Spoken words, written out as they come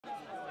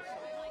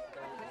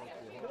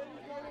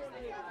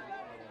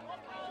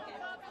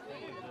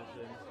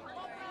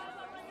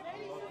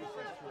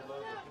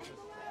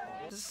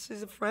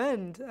She's a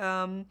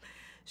friend.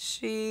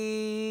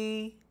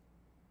 She,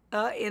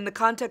 in the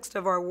context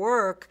of our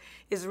work,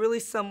 is really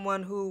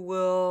someone who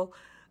will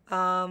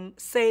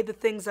say the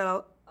things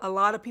that a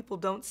lot of people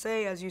don't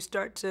say as you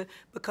start to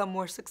become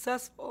more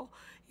successful.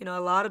 You know, a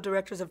lot of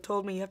directors have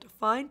told me you have to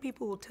find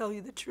people who will tell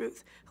you the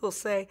truth, who'll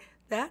say,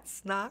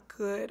 that's not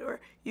good, or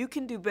you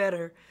can do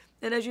better.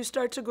 And as you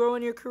start to grow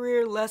in your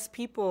career, less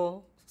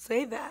people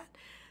say that.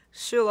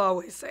 She'll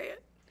always say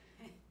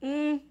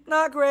it.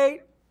 Not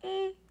great.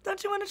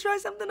 Don't you want to try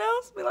something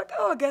else? Be like,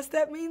 oh, I guess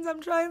that means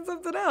I'm trying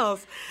something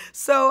else.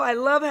 So I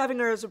love having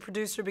her as a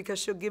producer because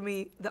she'll give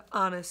me the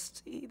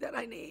honesty that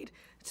I need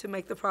to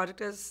make the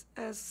project as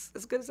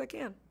good as I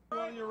can.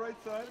 On your right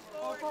side.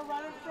 Oprah,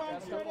 right in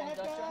front, straight ahead,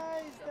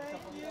 guys.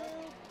 Thank you.